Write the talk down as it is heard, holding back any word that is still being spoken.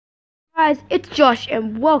Guys, it's Josh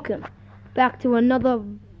and welcome back to another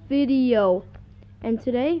video. And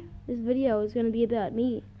today, this video is going to be about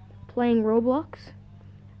me playing Roblox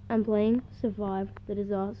and playing Survive the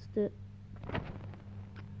Disaster.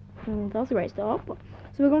 That's a great start. So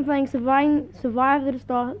we're going to be playing Survive the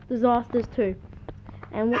Disasters 2.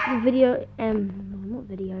 And what the video,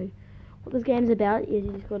 what this game's about is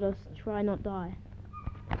you just got to try not die,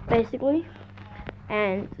 basically.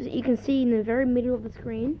 And you can see in the very middle of the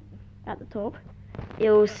screen, at the top,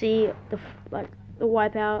 you'll see the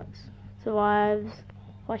wipeouts, survives,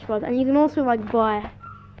 flash floods, and you can also you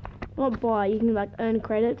can earn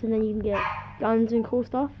credits, and then you can get guns and cool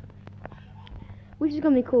stuff, which is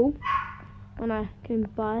gonna be cool when I can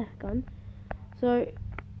buy a gun. So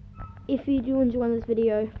if you do enjoy this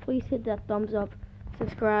video, please hit that thumbs up,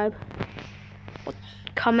 subscribe.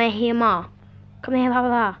 Come here, ma. Come here, blah,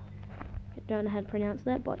 blah. I don't know how to pronounce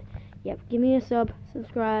that, but yep, give me a sub,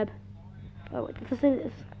 subscribe. Oh wait, let's say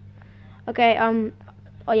this. Okay,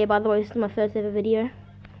 oh yeah, by the way, this is my first ever video,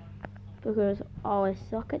 because I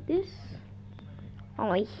suck at this.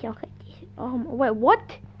 I suck at this. Wait,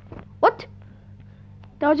 what? What?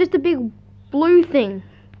 That was just a big blue thing.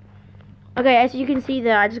 Okay, as you can see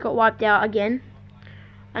there, I just got wiped out again.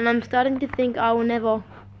 And I'm starting to think I will never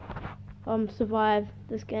survive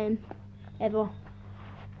this game, ever.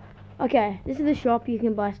 Okay, this is the shop. You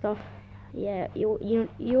can buy stuff. Yeah, you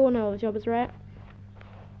all know what the shop is, right?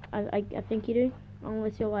 I think you do,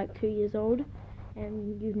 unless you're like 2 years old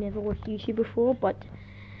and you've never watched YouTube before. But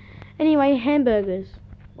anyway, hamburgers.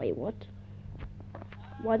 Wait, what?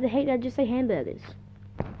 Why the heck did I just say hamburgers?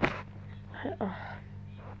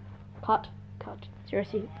 Cut.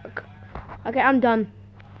 Seriously. Okay, I'm done.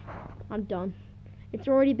 It's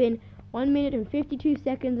already been 1 minute and 52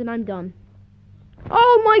 seconds and I'm done.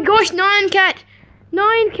 Oh my gosh, 9 cats!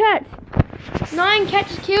 9 cats! 9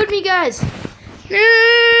 cats just killed me, guys!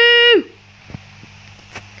 No!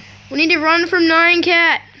 We need to run from 9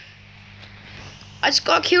 cat! I just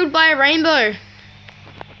got killed by a rainbow.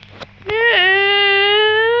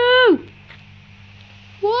 No!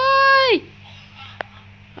 Why?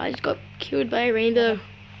 I just got killed by a rainbow.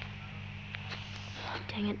 Oh,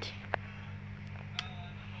 dang it.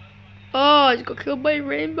 Oh, I just got killed by a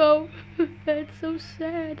rainbow. That's so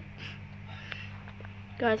sad.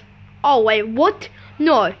 Guys. Oh, wait, what?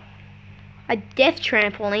 No. A death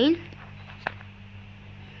trampoline?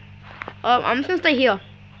 I'm just gonna stay here.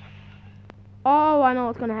 Oh, I know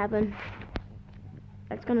what's gonna happen.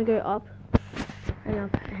 It's gonna go up. And up,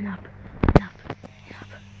 and up, and up, and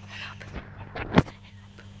up, and up.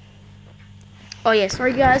 Oh, yeah,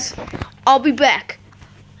 sorry, guys. I'll be back.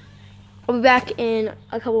 I'll be back in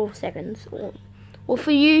a couple of seconds. Or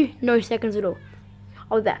for you, no seconds at all.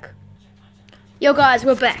 I'll be back. Yo, guys,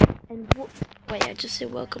 we're back. And wait, I just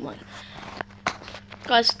said welcome.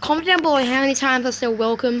 Guys, comment down below how many times I said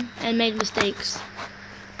welcome and made mistakes.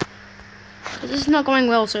 Because this is not going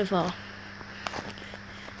well so far.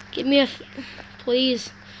 Give me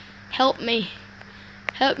please, help me.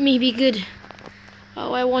 Help me be good.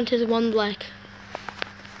 All I want is 1 black.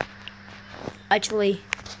 Actually,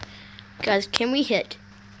 guys, can we hit?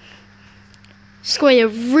 It's going to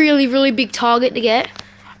be a really, really big target to get.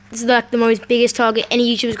 This is like the most biggest target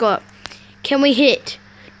any YouTuber's got. Can we hit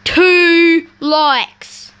 2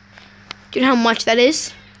 likes? Do you know how much that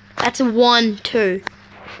is? That's a 1, 2.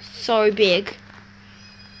 So big.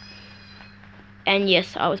 And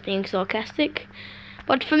yes, I was being sarcastic.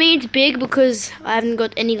 But for me, it's big because I haven't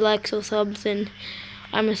got any likes or subs, and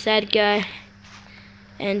I'm a sad guy.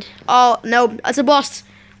 And oh no, that's a boss.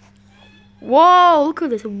 Whoa, look at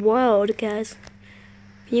this world, guys.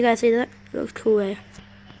 Can you guys see that? It looks cool, eh?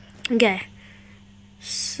 Okay.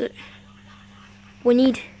 So we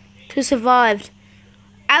need to survive.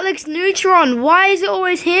 Alex Neutron. Why is it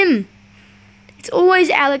always him? It's always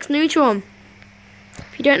Alex Neutron.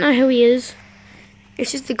 If you don't know who he is,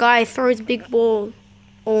 it's just the guy who throws a big ball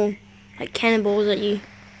or like cannonballs at you.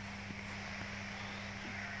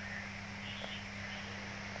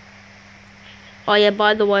 Oh yeah,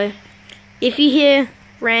 by the way, if you hear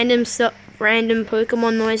random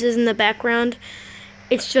Pokemon noises in the background,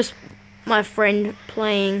 it's just my friend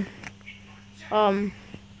playing, going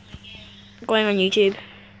on YouTube.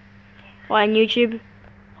 Why on YouTube?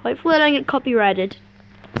 Hopefully I don't get copyrighted.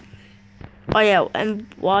 Oh yeah, and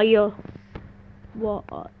while you're,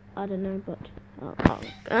 I don't know, but,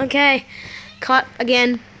 okay, cut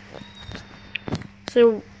again.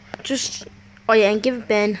 So, oh yeah, and give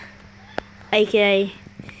Ben, aka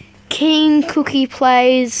King Cookie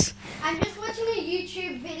Plays. I'm just watching a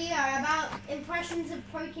YouTube video about impressions of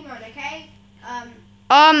Pokemon, okay?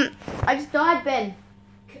 I just died, Ben.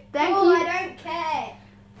 Thank you. I don't care.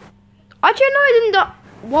 Actually, no, I didn't die.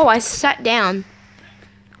 Whoa, I sat down.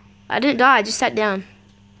 I didn't die, I just sat down.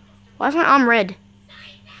 Why is my arm red?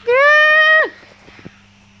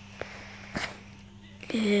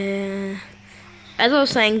 Yeah. As I was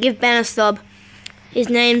saying, give Ben a sub. His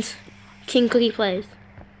name's King Cookie Plays.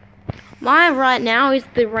 Mine right now is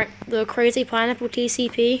the Crazy Pineapple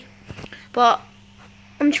TCP. But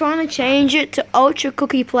I'm trying to change it to Ultra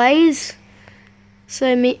Cookie Plays.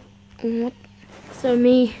 So me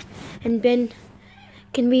and Ben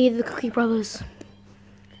can be the Cookie Brothers.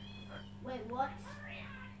 Wait, what?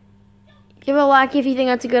 Give a like if you think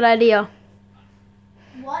that's a good idea.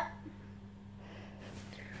 What?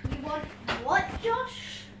 You want what,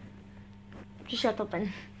 Josh? Just shut up,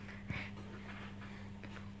 Ben.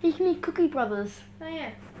 You can be Cookie Brothers. Oh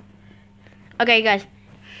yeah. Okay, guys.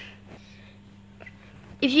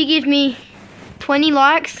 If you give me 20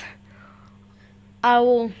 likes, I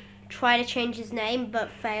will Try to change his name, but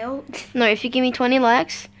fail. No, if you give me 20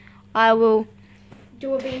 likes, I will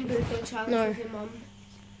Do a Bean Boozled challenge No. with your mum.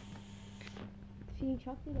 She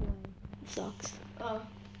chucked it away. It sucks. Oh.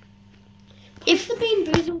 If The Bean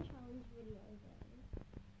Boozled challenge video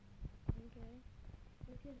okay?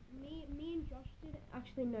 Because me and Josh did it.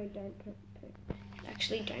 Actually, no, don't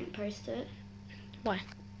don't post it. Why?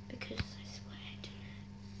 Because I swear I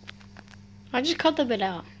didn't. I just cut the bit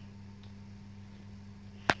out.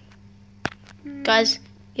 Guys,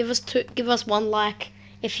 give us 1 like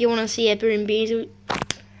if you want to see a Bean Boozled.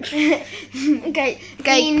 Okay.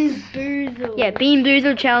 Bean Boozled. Yeah, Bean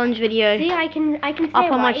Boozled challenge video. See, I can say Up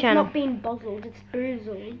it on my right. channel. It's not Bean Boozled, it's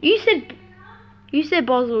Boozled. You said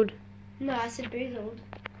bozzled. No, I said Boozled.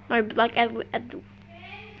 No, like at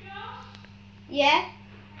Yeah?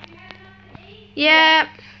 yeah.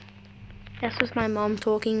 That's just my mom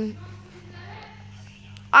talking.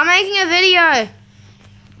 I'm making a video.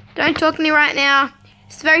 Don't talk to me right now.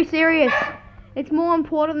 It's very serious. It's more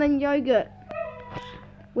important than yogurt,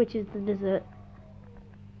 which is the dessert.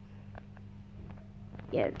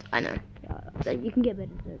 Yeah, I know. You can get better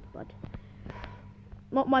desserts, but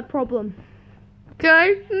not my problem.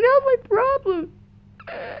 Okay, not my problem.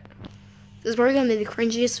 This is probably gonna be the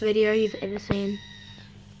cringiest video you've ever seen.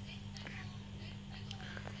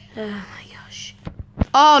 Oh my gosh.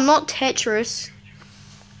 Oh, not Tetris.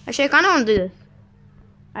 Actually, I kind of want to do this.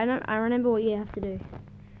 I remember what you have to do.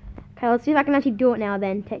 Okay, let's see if I can actually do it now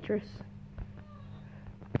then, Tetris.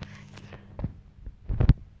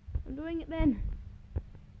 I'm doing it then.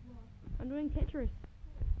 I'm doing Tetris.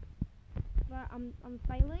 But I'm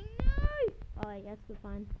failing. No! Oh, I guess we're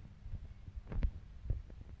fine.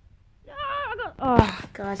 No, I got. Oh,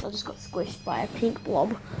 guys, I just got squished by a pink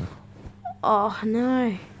blob. Oh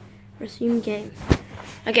no. Resume game.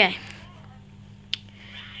 Okay.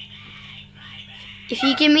 If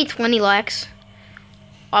you give me 20 likes,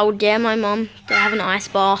 I will dare my mum to have an ice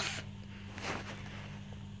bath.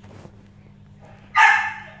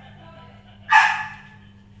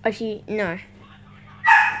 Actually, no.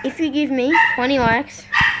 If you give me 20 likes,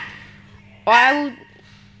 I will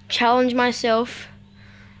challenge myself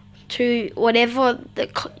to whatever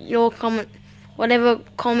whatever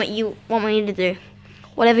comment you want me to do.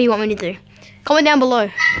 Whatever you want me to do. Comment down below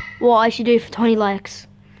what I should do for 20 likes.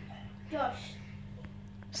 Josh.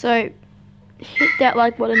 So, hit that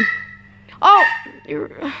like button. Oh!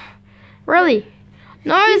 Really?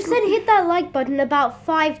 No, You said hit that like button about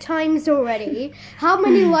 5 times already. How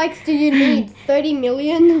many likes do you need? 30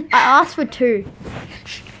 million? I asked for 2.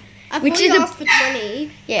 Which is asked for 20.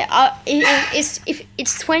 Yeah, if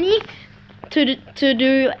it's 20 to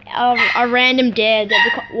do a random dare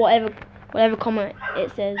that whatever comment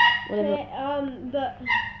it says, whatever. Okay, but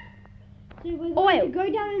so we're Oh, going to wait. go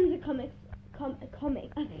down into the comics.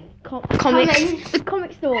 Comics. The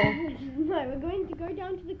comic store. No, we're going to go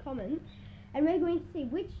down to the comments and we're going to see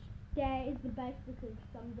which dare is the best because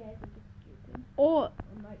some dares are just stupid. Or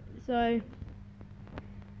so.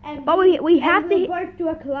 And But we have we'll to. both do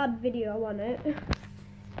a collab video on it.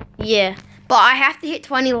 Yeah, but I have to hit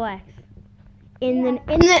 20 likes by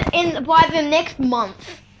the next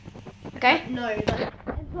month. Okay. No,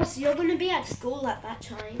 plus you're going to be at school at that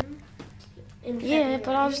time. Yeah,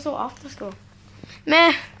 but I'll just do it after school.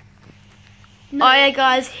 Meh. No. Oh yeah,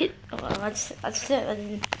 guys, hit. Oh, that's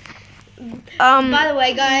it. By the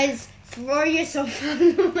way, guys, throw yourself out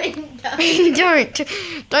the window.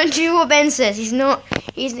 Don't do what Ben says. He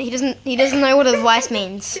doesn't know what advice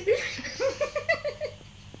means.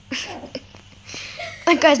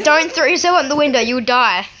 Guys, don't throw yourself out the window. You'll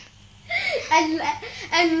die.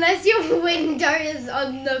 Unless your window is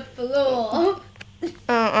on the floor.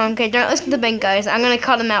 Okay, don't listen to Ben, guys. I'm gonna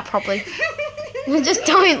cut him out properly. Just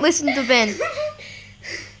don't listen to Ben.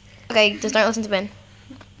 Okay, just don't listen to Ben.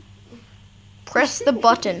 Press the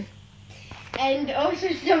button. And also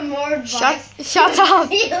some more advice. Shut up.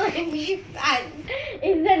 Feeling fat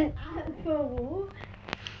is an apple.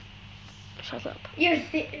 Shut up.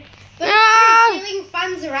 Feeling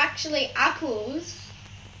fans are actually apples.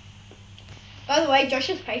 By the way,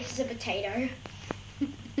 Josh's face is a potato.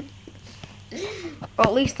 Or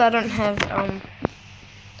at least I don't have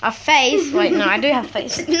a face. Wait, no, I do have a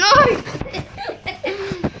face. No.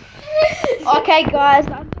 Okay, guys,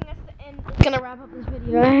 I think that's the end. It's gonna wrap up this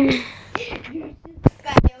video.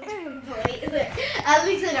 At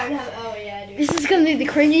least I don't have. Oh yeah, I do. This is gonna be the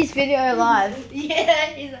cringiest video alive. Yeah,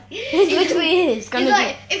 he's like. It literally is. He's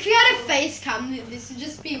like, if you had a face cam, this would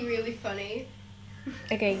just be really funny.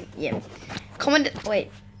 Okay, yeah. Comment.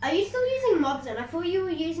 Wait, Are you still using mobs then? I thought you were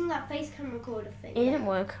using that face cam recorder thing. it didn't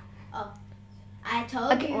work. I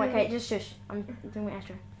told Okay, you. okay, just shush. I'm doing my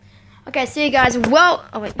outro. Okay, see you guys. Well,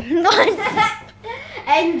 oh wait,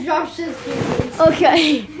 And Josh's videos.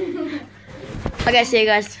 okay. Okay, see you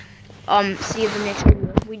guys. See you in the next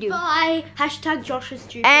video. We do. Bye. Hashtag Josh's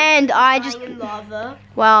stupid. And I just, in lava.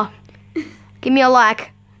 well, give me a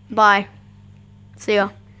like. Bye. See ya.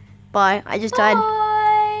 Bye. I just died.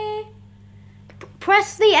 Bye.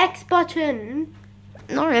 Press the X button.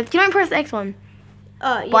 No, you don't press the X one.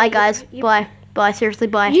 Yeah, Bye, guys. Bye. Bye. Seriously,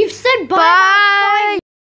 bye. You've said bye. Bye.